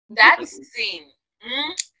That scene,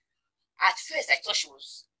 at first I thought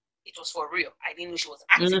it was for real. I didn't know she was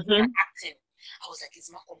acting. Acting. I was like, is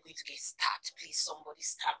Malcom going to get stabbed? Please, somebody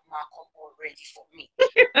stab Malcom already for me.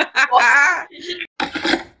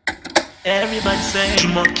 Everybody say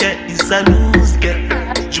Jumoke is a loose girl.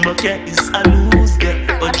 Jumoke is a loose girl.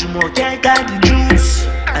 But Jumoke got the juice.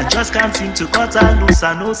 I just can't seem to cut her loose.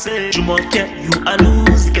 I know say Jumoke, you a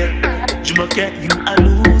loose girl. Jumoke, you a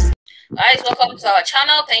loose. Guys, welcome to our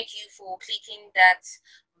channel. Thank you for clicking that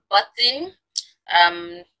button.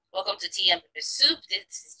 Welcome to Tea and Pepper Soup. This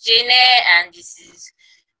is Jane and this is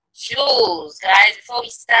Jules. Guys, before we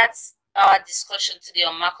start our discussion today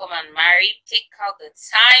on Malcom and Marie, take out the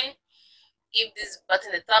time, give this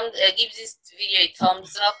button a give this video a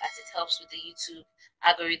thumbs up as it helps with the YouTube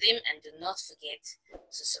algorithm, and do not forget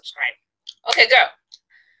to subscribe. Okay, girl,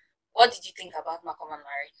 what did you think about Malcom and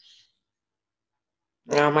Marie?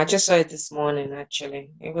 I just saw it this morning. Actually,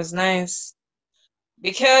 it was nice.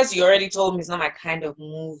 Because you already told me it's not my kind of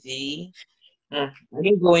movie, I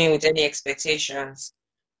didn't go in with any expectations.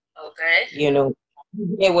 Okay. You know,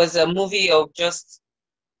 it was a movie of just,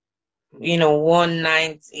 one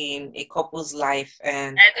night in a couple's life.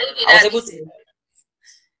 And I was able to...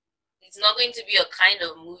 It's not going to be a kind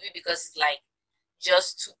of movie because it's like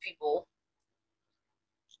just two people.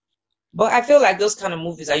 But I feel like those kind of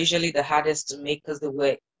movies are usually the hardest to make because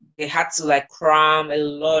they had to like cram a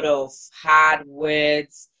lot of hard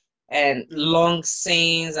words and long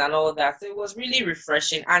scenes and all that. So it was really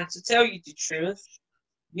refreshing. And to tell you the truth,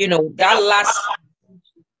 that last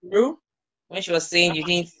through when she was saying you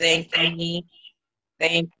didn't thank me,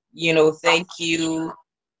 thank you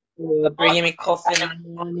for bringing me coffee in the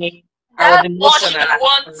morning. I was emotional. That's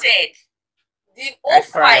what she wanted. The whole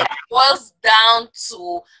fight was down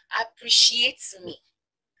to appreciate me.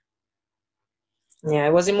 Yeah,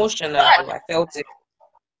 it was emotional. I felt it.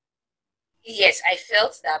 Yes, I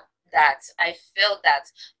felt that. I felt that.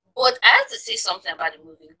 But I have to say something about the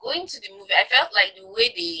movie. Going to the movie, I felt like the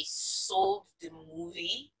way they sold the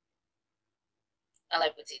movie, how I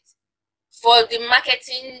put it, for the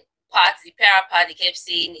marketing part, the PR part, they kept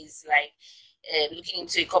saying is like looking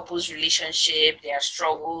into a couple's relationship, their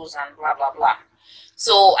struggles, and blah blah blah.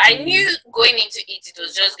 So I knew going into it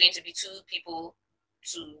was just going to be two people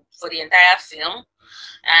for the entire film,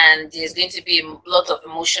 and there's going to be a lot of a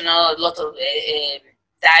lot of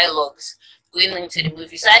dialogues going into the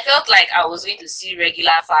movie. So I felt like I was going to see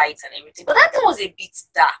regular fights and everything, but that thing was a bit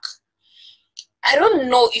dark. I don't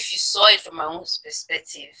know if you saw it from my own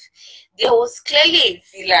perspective. There was clearly a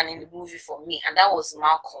villain in the movie for me, and that was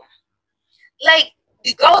Malcom. Like,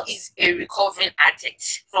 the girl is a recovering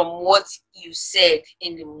addict from what you said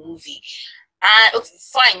in the movie. And okay,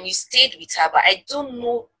 fine, you stayed with her, but I don't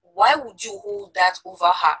know why would you hold that over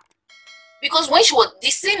her? Because when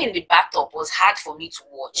this scene in the bathtub was hard for me to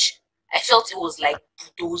watch. I felt it was like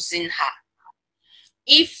bulldozing her.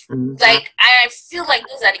 Like, I feel like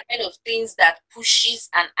those are the kind of things that pushes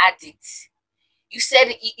an addict. You said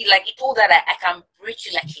like you told her that I can break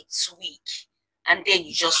you like a twig, and then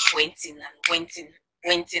you just went in.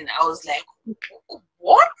 I was like,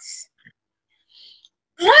 what?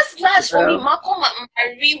 Last for me, Malcom and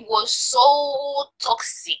Marie was so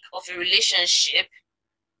toxic of a relationship.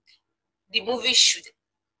 The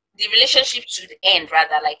relationship should end,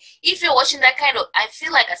 rather. Like, if you're watching that kind of, I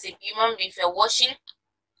feel like as a human being, if you're watching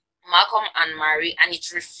Malcom and Marie and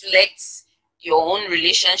it reflects your own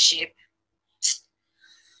relationship,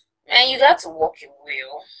 man, you got to walk away.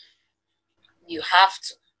 You have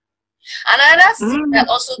to. Another thing that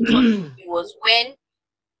also taught me was when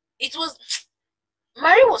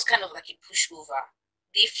Marie was kind of like a pushover.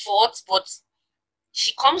 They fought, but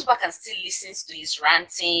she comes back and still listens to his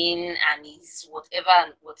ranting and his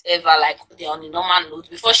whatever, like they're on a normal note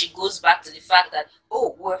before she goes back to the fact that,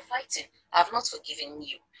 oh, we're fighting. I've not forgiven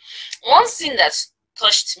you. One thing that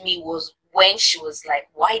touched me was when she was like,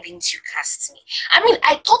 why didn't you cast me? I mean,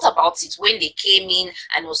 I thought about it when they came in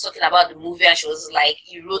and was talking about the movie, and she was like,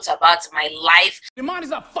 you wrote about my life. Your mind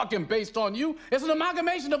is not fucking based on you. It's an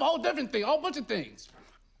amalgamation of a whole different thing, a whole bunch of things.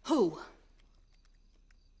 Who?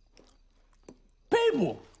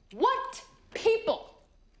 People. What people?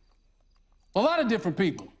 A lot of different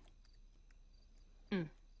people.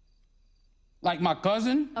 Like my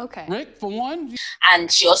cousin, Rick, for one.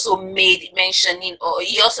 And she also made mention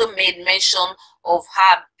of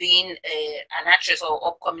her being an actress or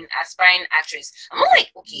upcoming aspiring actress. I'm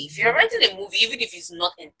like, okay, if you're writing a movie, even if it's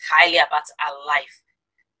not entirely about her life,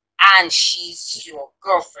 and she's your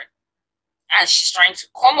girlfriend, and she's trying to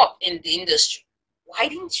come up in the industry, why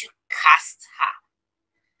didn't you cast her?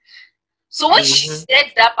 So when she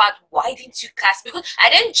said that part, why didn't you cast? Because I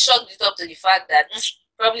then chalked it up to the fact that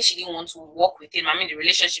probably she didn't want to work with him. I mean, the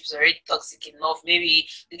relationship's already toxic enough. Maybe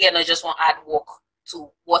the girl not just want to add work to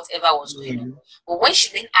whatever was going on. But when she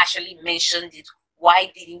then actually mentioned it, why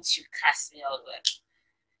didn't you cast me? I was like,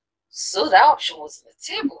 so that option was on the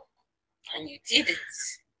table, and you didn't.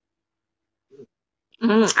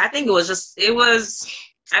 I think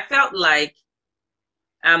I felt like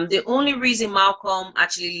the only reason Malcolm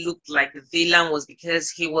actually looked like the villain was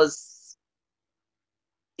because he was,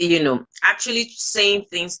 actually saying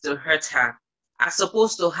things to hurt her, as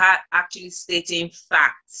opposed to her actually stating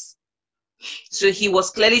facts. So he was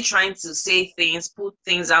clearly trying to say things, put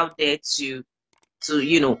things out there to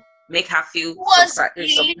make her feel Was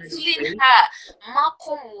belittling her.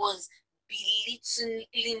 Malcolm was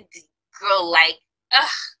belittling the girl, like,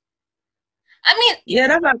 I mean, yeah,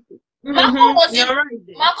 that's Malcolm wasn't. You're right.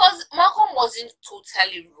 Malcolm wasn't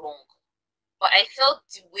totally wrong, but I felt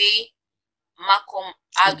the way Malcolm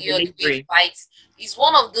argued, the way fights, is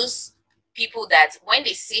one of those people that when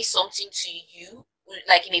they say something to you,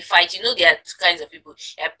 like in a fight, there are two kinds of people.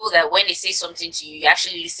 There are people that when they say something to you, you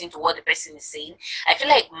actually listen to what the person is saying. I feel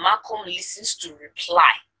like Malcolm listens to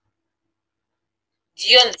reply. Do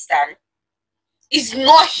you understand? He's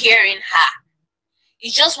not hearing her. He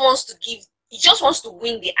just wants to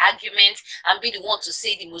win the argument and be the one to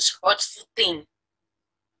say the most hurtful thing.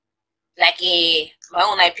 Like my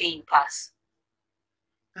own eye paying pass.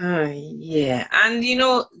 Yeah. And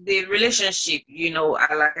the relationship,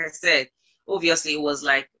 like I said, obviously it was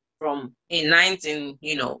like from a night in,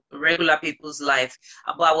 regular people's life.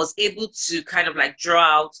 But I was able to kind of like draw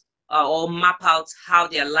out or map out how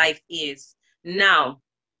their life is. Now,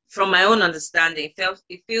 from my own understanding,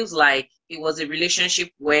 it feels like it was a relationship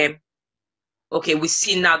where, okay, we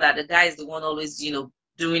see now that the guy is the one always,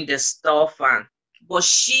 doing the stuff, but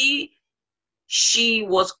she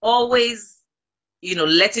was always,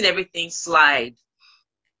 letting everything slide.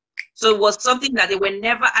 So it was something that they were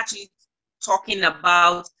never actually talking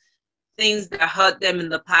about things that hurt them in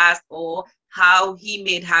the past or how he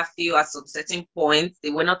made her feel at some certain point. They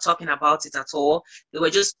were not talking about it at all.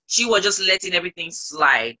 She was just letting everything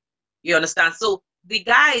slide. You understand? So the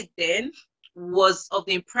guy then was of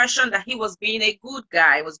the impression that he was being a good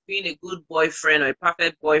guy, was being a good boyfriend or a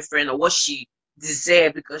perfect boyfriend or what she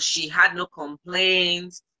deserved because she had no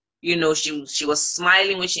complaints. She was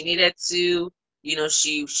smiling when she needed to.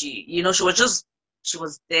 She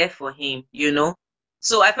was there for him,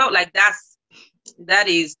 So I felt like that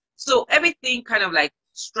is so everything kind of like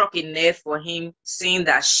struck a nerve for him, saying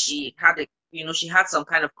that she had some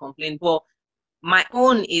kind of complaint. But my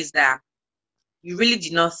own is that you really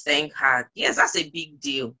did not thank her. Yes, that's a big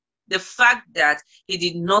deal. The fact that he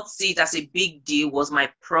did not see it as a big deal was my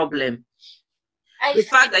problem. The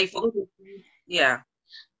fact that he forgot to, yeah.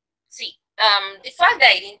 See, the fact that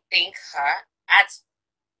I didn't thank her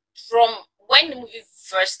from when the movie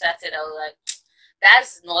first started, I was like,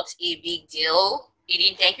 that's not a big deal. He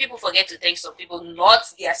didn't thank people. Forget to thank some people, not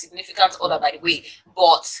their significant other, by the way,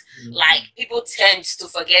 but like people tend to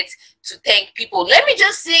forget to thank people. Let me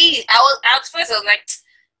just say, at first I was like,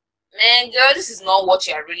 man, girl, this is not what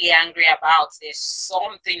you're really angry about. There's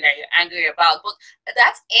something that you're angry about. But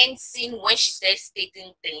that end scene when she starts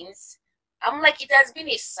stating things, I'm like, it has been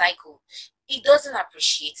a cycle. He doesn't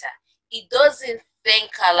appreciate her. He doesn't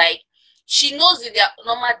thank her. Like, she knows in their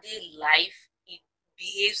normal day life, he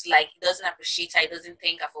behaves like he doesn't appreciate her. He doesn't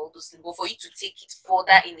thank her for all those things. But for you to take it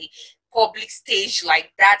further in a public stage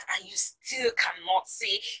like that, and you still cannot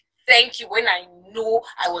say thank you when I know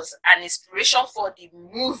I was an inspiration for the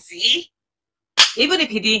movie. Even if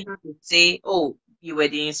he didn't have to say, oh, you were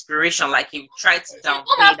the inspiration, like he tried to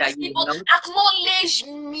downplay that, acknowledge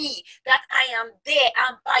me that I am there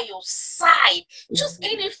and by your side. Just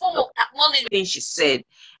any form of acknowledgement. She said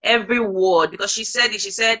every word, because she said it.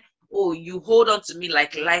 She said, oh, you hold on to me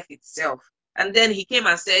like life itself. And then he came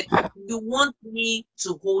and said, you want me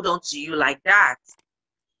to hold on to you like that?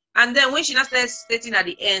 And then when she now started stating at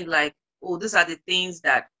the end, like, oh, these are the things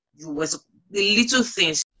that you were, the little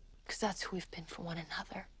things. Because that's who we've been for one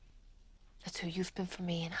another. That's who you've been for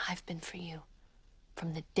me and I've been for you.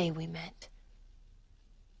 From the day we met.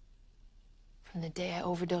 From the day I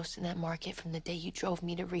overdosed in that market. From the day you drove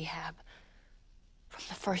me to rehab. From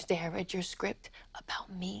the first day I read your script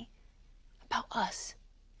about me. About us.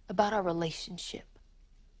 About our relationship.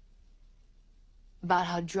 About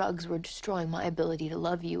how drugs were destroying my ability to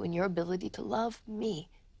love you and your ability to love me.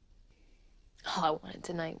 All I wanted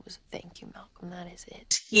tonight was thank you, Malcolm. That is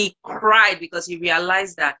it. He cried because he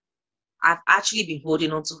realized that I've actually been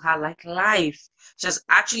holding on to her like life. She's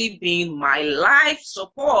actually been my life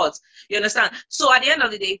support. You understand? So at the end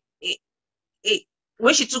of the day, it,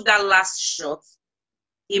 when she took that last shot,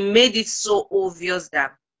 it made it so obvious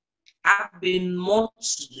that I've been more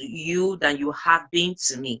to you than you have been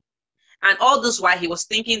to me. And all this while he was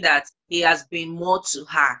thinking that he has been more to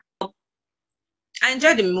her. I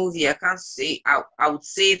enjoyed the movie. I can't say I would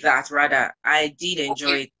say that rather. I did enjoy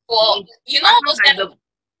Okay, it. well, you know, I felt those like kind of,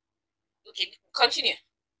 okay, continue.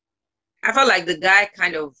 I felt like the guy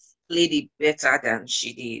kind of played it better than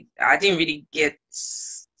she did. I didn't really get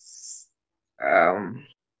um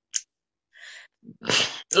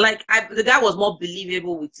the guy was more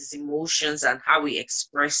believable with his emotions and how he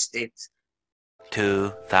expressed it.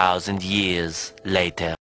 2,000 years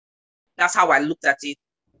later. That's how I looked at it.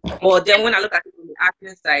 But then when I look at it from the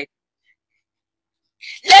acting side,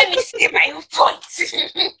 Let me say my own point.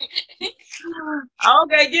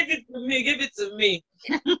 okay, give it to me, give it to me.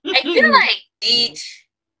 I feel like he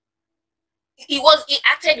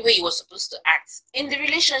acted the way he was supposed to act. In the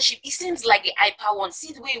relationship, he seems like the hyper one.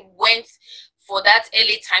 See the way he went for that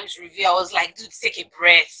LA Times review, I was like, dude, take a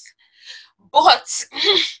breath. But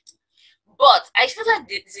but I feel like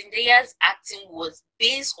Zendaya's acting was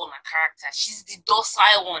based on her character. She's the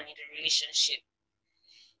docile one in the relationship.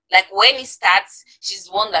 Like when he starts, she's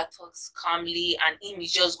the one that talks calmly, and him he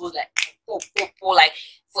just goes like, oh, oh, oh. Like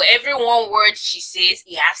for every one word she says,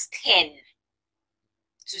 he has 10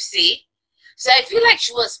 to say. So I feel like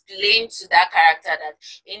she was playing to that character that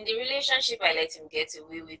in the relationship I let him get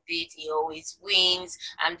away with it. He always wins.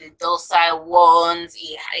 I'm the docile ones.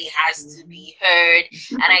 He has to be heard.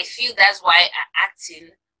 And I feel that's why her acting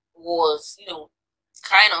was, you know,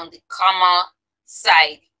 kind of on the calmer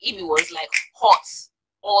side. If it was like hot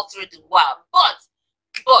all through the while. But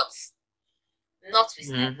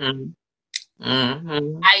notwithstanding,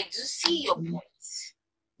 I do see your point.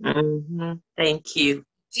 Thank you.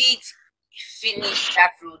 Did finish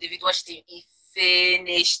that role. David Washington, he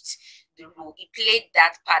finished the role. He played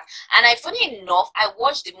that part. And funny enough, I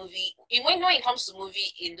watched the movie. When it comes to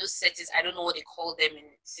movie in those settings, I don't know what they call them in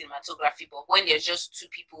cinematography, but when there's just two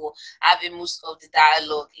people having most of the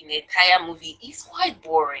dialogue in the entire movie, it's quite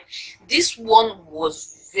boring. This one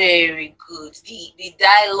was very good. The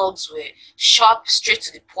dialogues were sharp, straight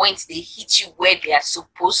to the point. They hit you where they are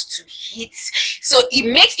supposed to hit. So it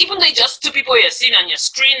makes, even though it's just two people you're seeing on your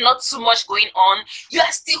screen, not too much going on, you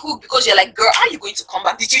are still hooked because you're like, girl, how are you going to come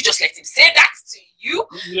back? Did you just let him say that to you?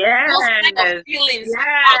 Yes. Those kind of feelings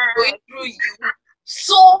are going through you.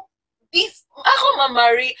 So this Malcom and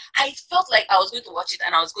Marie, I felt like I was going to watch it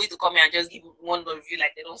and I was going to come here and just give one review,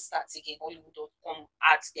 like they don't start taking Hollywood.com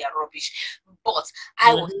at their rubbish. But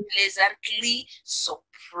I was pleasantly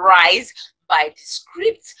surprised by the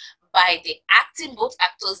script, by the acting. Both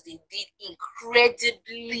actors, they did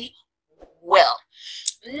incredibly well.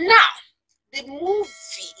 Now, the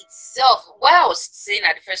movie itself, what I was saying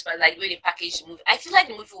at the first part, like when they packaged the movie, I feel like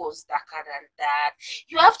the movie was darker than that.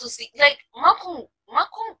 You have to see, like Malcom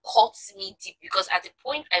caught me deep because at the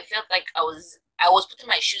point I felt like I was putting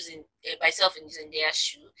my shoes in myself in Zendaya's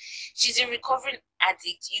shoe. She's a recovering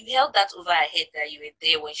addict. You held that over her head that you were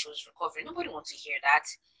there when she was recovering. Nobody wants to hear that.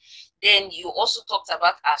 Then you also talked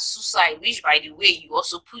about her suicide, which by the way you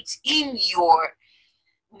also put in your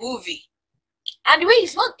movie. And the way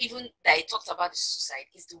it's not even that he talked about the suicide,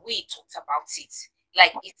 it's the way he talked about it.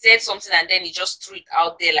 Like he said something and then he just threw it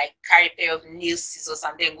out there, like carry a pair of nail scissors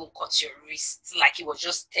and then go cut your wrist, like he was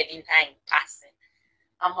just telling her in passing.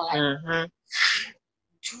 I'm like,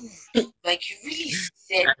 dude, like you really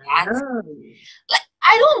said that. Like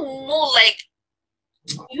I don't know, like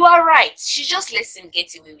you are right. She just lets him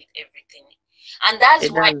get away with everything. And that's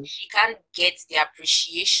why he can't get the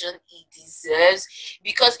appreciation he deserves,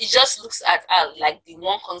 because it just looks at her like the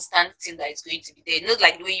one constant thing that is going to be there. Not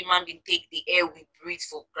like the way human beings take the air we breathe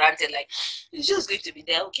for granted. Like, it's just going to be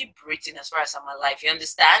there. I'll keep breathing as far as I'm alive. You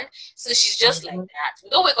understand? So she's just like that. We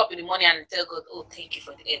don't wake up in the morning and tell God, oh, thank you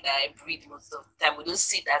for the air that I breathe most of the time. We don't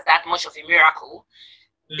see it as that much of a miracle.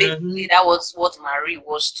 Basically, that was what Marie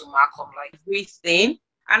was to Malcom. Like, everything.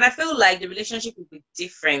 And I feel like the relationship would be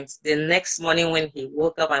different the next morning when he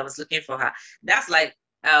woke up and was looking for her. That's like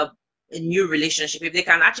a new relationship. If they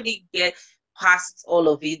can actually get past all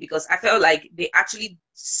of it, because I felt like they actually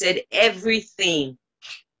said everything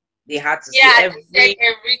they had to say. Yeah, he said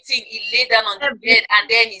everything. He lay down on the bed and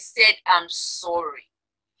then he said, I'm sorry.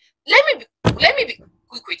 Let me be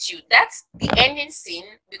quick with you. That's the ending scene,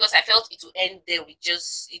 because I felt it will end there with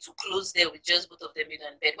just, it will close there with just both of them being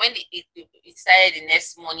on bed. When it started the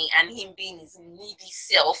next morning and him being his needy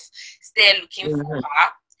self, still looking for her,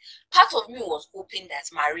 part of me was hoping that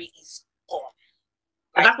Marie is gone.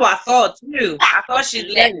 And Like, that's what I thought too. I thought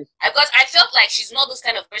she'd left. left. Because I felt like she's not this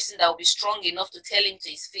kind of person that will be strong enough to tell him to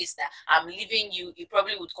his face that I'm leaving you. He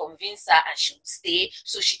probably would convince her and she would stay.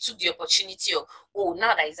 So she took the opportunity of, oh,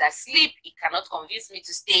 now that he's asleep, he cannot convince me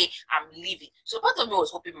to stay. I'm leaving. So part of me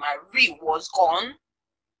was hoping Marie was gone.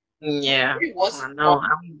 Yeah. Marie was I know.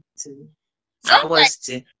 gone. I was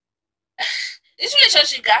too. This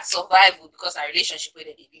relationship got survival because our relationship where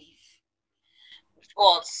they leave.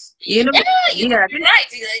 But You know, yeah, you yeah, could be right.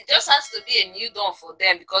 It just has to be a new dawn for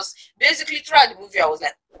them because basically throughout the movie, I was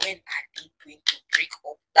like, when are they going to break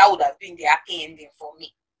up? That would have been the happy ending for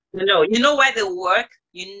me. you know why they work.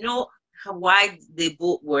 You know why they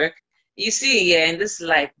both work. You see, yeah, in this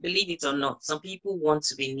life, believe it or not, some people want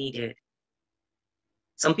to be needed.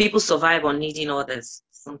 Some people survive on needing others.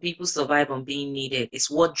 Some people survive on being needed. It's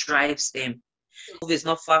what drives them. It's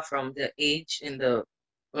not far from the age in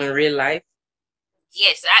real life.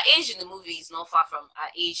 Yes, our age in the movie is not far from our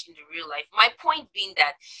age in the real life. My point being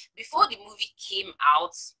that before the movie came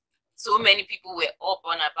out, so many people were up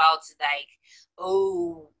on about like,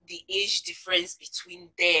 oh, the age difference between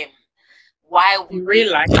them. Why would In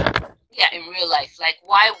real life? Yeah, in real life. Like,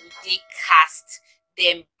 why would they cast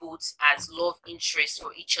them both as love interests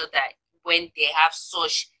for each other when they have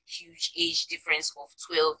such huge age difference of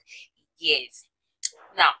 12 years?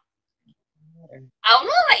 Now, I'm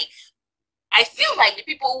not like, I feel like the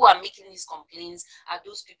people who are making these complaints are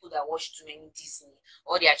those people that watch too many Disney,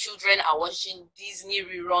 or their children are watching Disney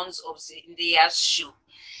reruns of Zendaya's show.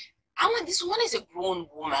 I'm like, this woman is a grown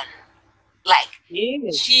woman. Like,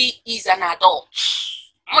 she is an adult.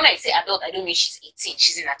 When I say adult, I don't mean she's 18.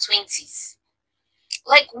 She's in her 20s.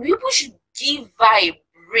 Like, people should give her a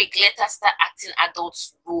break. Let her start acting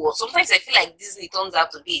adults role. Sometimes I feel like Disney turns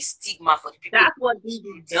out to be a stigma for the people. That's what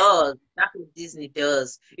Disney does. That's what Disney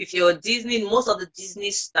does. If you're Disney, most of the Disney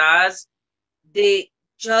stars, it's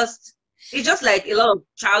just like a lot of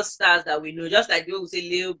child stars that we know, just like they will say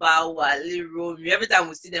Lil Bow Wow, Lil Romeo. Every time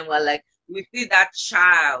we see them, we're like, we see that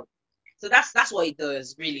child. So that's what it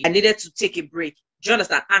does, really. I needed to take a break. Do you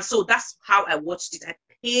understand? And so that's how I watched it. I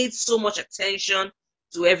paid so much attention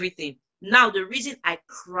to everything. Now, the reason I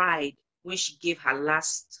cried when she gave her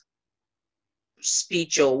last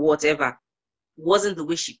speech or whatever wasn't the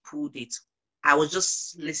way she pulled it. I was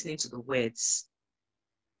just listening to the words.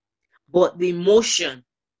 But the emotion,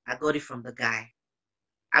 I got it from the guy.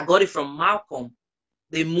 I got it from Malcom.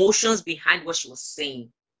 The emotions behind what she was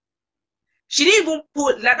saying. She didn't even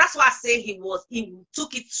put, like, that's why I say he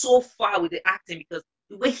took it so far with the acting, because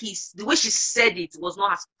the way she said it was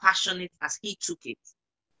not as passionate as he took it.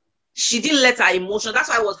 She didn't let her emotion. That's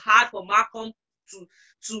why it was hard for Malcom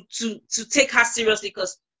to take her seriously,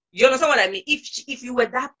 because you understand what I mean? If you were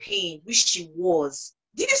that pain, which she was,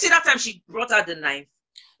 did you see that time she brought out the knife?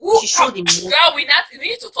 Ooh, she showed emotion. Girl, we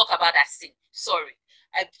need to talk about that scene. Sorry.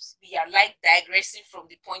 We are like digressing from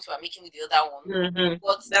the point we're making with the other one.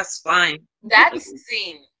 But that's fine. That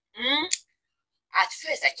scene, at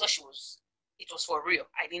first I thought it was for real.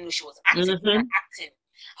 I didn't know she was acting.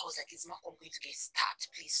 I was like, is Malcom going to get stabbed?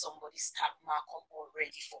 Please, somebody stab Malcom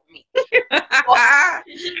already for me.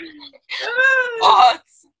 But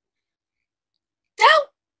that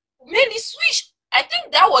made me switch. I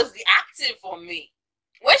think that was the acting for me.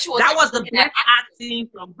 When she was that was the best acting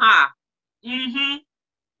from her.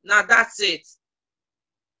 Now that's it.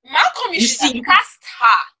 Malcom, you should have cast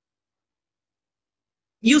her.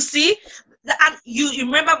 You see, and you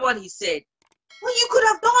remember what he said? Well, you could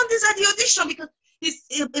have done this at the audition, because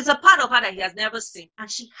it's a part of her that he has never seen, and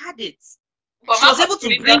she had it. But she was able to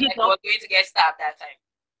bring it up. He was going to get stabbed that time.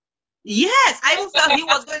 Yes, I even felt he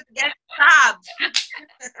was going to get stabbed.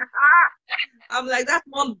 I'm like, that's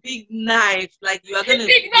one big knife. Like, you are going to,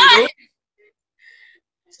 big knife.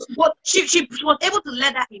 But she was able to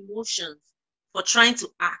let her emotions for trying to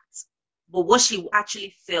act, but what she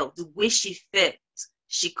actually felt, the way she felt,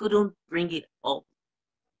 she couldn't bring it up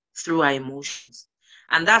through her emotions.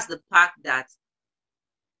 And that's the part that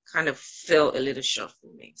kind of fell a little short for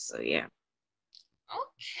me. So yeah.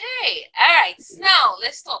 Okay, all right. Now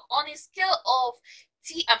let's talk on a scale of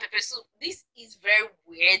tea and pepper soup. This is very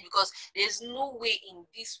weird because there's no way in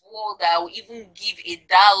this world that I will even give a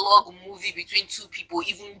dialogue movie between two people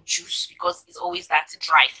even juice, because it's always that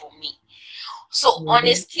dry for me. So on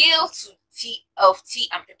a scale to tea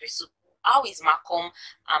and pepper soup, how is Malcom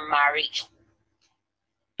and Marie?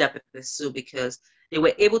 Pepper soup, because they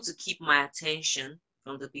were able to keep my attention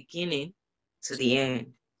from the beginning to the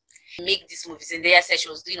end. Make this movie. Zendaya said she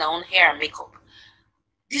was doing her own hair and makeup.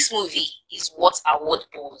 This movie is what award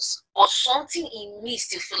balls, but something in me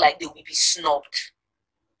still feel like they will be snubbed.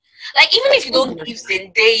 Like, even if you don't give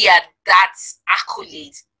Zendaya that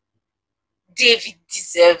accolade, David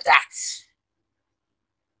deserved that.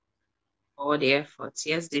 All the efforts.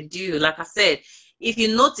 Yes, they do. Like I said, if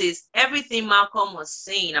you notice, everything Malcolm was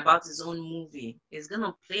saying about his own movie is going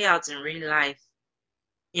to play out in real life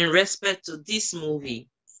in respect to this movie.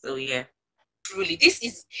 So, yeah. Truly,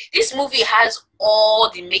 this movie has all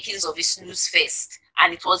the makings of a snooze fest,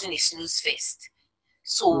 and it wasn't a snooze fest.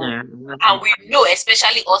 So, and we know,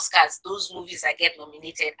 especially Oscars, those movies that get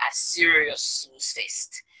nominated are serious snooze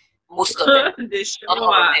fest. Most of them. They sure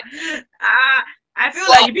are. I feel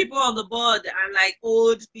like the people on the board are like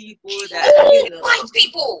old people white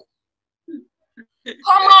people.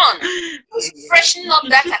 Come on, just freshen up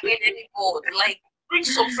that academic board. Like, bring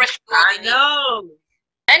some fresh blood in it.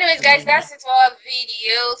 Anyways, guys, that's it for our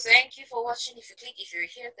video. Thank you for watching. If you're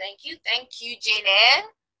here, thank you. Thank you, Jane Ann.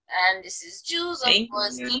 And this is Jules. Of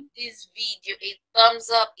course, give this video a thumbs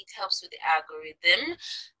up. It helps with the algorithm.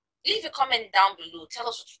 Leave a comment down below. Tell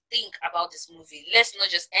us what you think about this movie. Let's not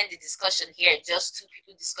just end the discussion here, just two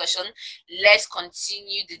people discussion. Let's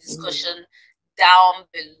continue the discussion down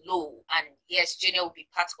below. And yes, Junior will be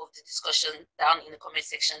part of the discussion down in the comment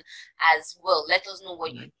section as well. Let us know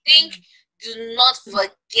what you think. Do not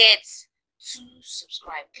forget to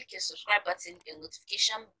subscribe. Click your subscribe button and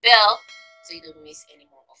notification bell so you don't miss any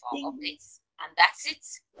more of our updates. And that's it.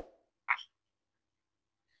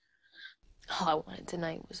 All I wanted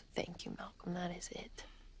tonight was a thank you, Malcolm. That is it.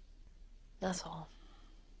 That's all.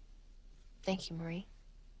 Thank you, Marie.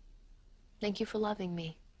 Thank you for loving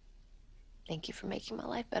me. Thank you for making my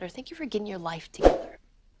life better. Thank you for getting your life together.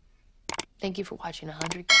 Thank you for watching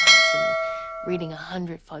 100 cuts and reading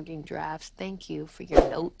 100 fucking drafts. Thank you for your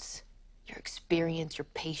notes, your experience, your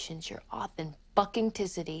patience, your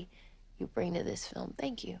authenticity you bring to this film.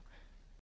 Thank you.